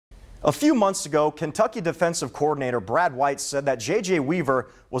A few months ago, Kentucky defensive coordinator Brad White said that J.J. Weaver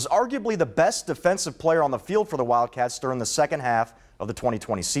was arguably the best defensive player on the field for the Wildcats during the second half of the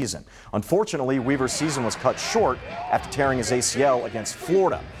 2020 season. Unfortunately, Weaver's season was cut short after tearing his ACL against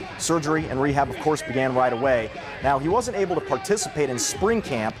Florida. Surgery and rehab, of course, began right away. Now, he wasn't able to participate in spring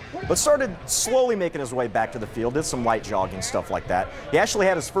camp, but started slowly making his way back to the field, did some light jogging, stuff like that. He actually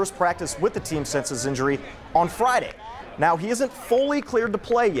had his first practice with the team since his injury on Friday. Now, he isn't fully cleared to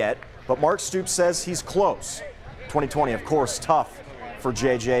play yet, but Mark Stoops says he's close. 2020, of course, tough for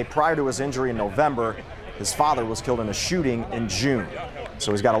JJ. Prior to his injury in November, his father was killed in a shooting in June.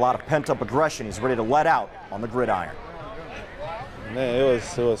 So he's got a lot of pent-up aggression he's ready to let out on the gridiron. Man,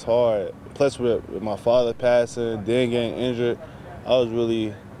 it was hard. Plus with my father passing, then getting injured, I was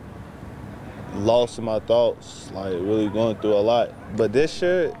really lost in my thoughts, like really going through a lot. But this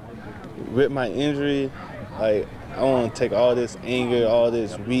year, with my injury, like I want to take all this anger, all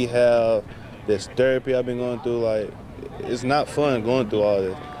this rehab, this therapy I've been going through, like it's not fun going through all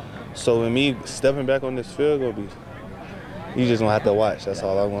this. So with me stepping back on this field, you just gonna have to watch. That's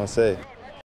all I'm gonna say.